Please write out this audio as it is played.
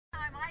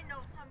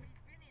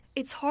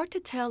It's hard to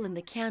tell in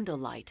the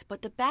candlelight,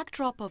 but the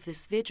backdrop of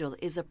this vigil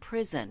is a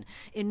prison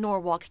in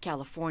Norwalk,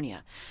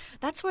 California.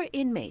 That's where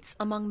inmates,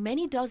 among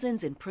many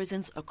dozens in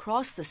prisons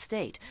across the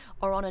state,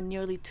 are on a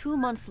nearly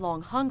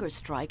 2-month-long hunger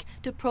strike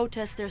to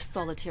protest their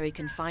solitary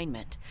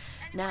confinement.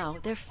 Now,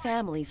 their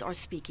families are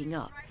speaking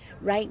up.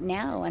 Right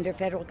now, under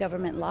federal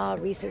government law,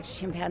 research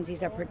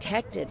chimpanzees are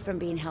protected from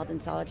being held in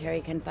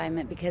solitary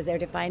confinement because they're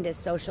defined as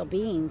social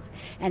beings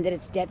and that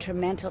it's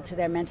detrimental to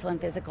their mental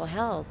and physical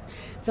health.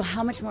 So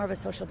how much more of a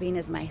social being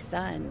is my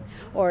son,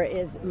 or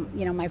is,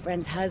 my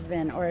friend's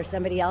husband, or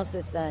somebody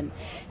else's son?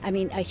 I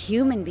mean, a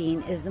human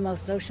being is the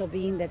most social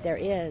being that there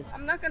is.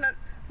 I'm not going to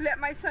let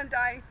my son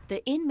die.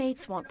 The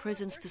inmates want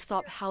prisons to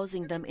stop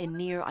housing them in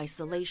near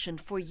isolation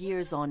for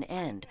years on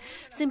end,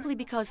 simply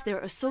because they're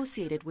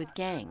associated with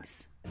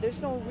gangs.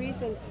 There's no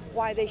reason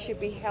why they should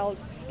be held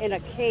in a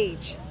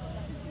cage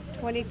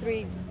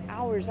 23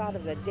 hours out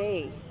of the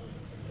day.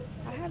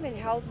 I haven't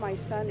held my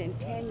son in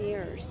 10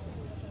 years.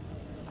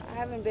 I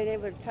haven't been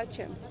able to touch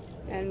him,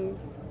 and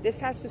this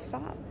has to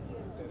stop.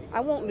 I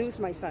won't lose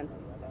my son.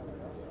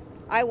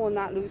 I will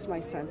not lose my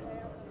son.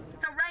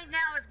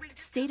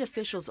 State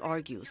officials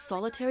argue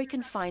solitary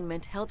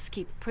confinement helps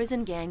keep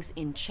prison gangs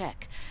in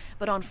check.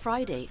 But on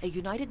Friday, a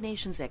United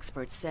Nations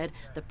expert said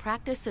the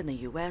practice in the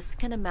U.S.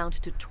 can amount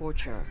to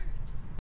torture.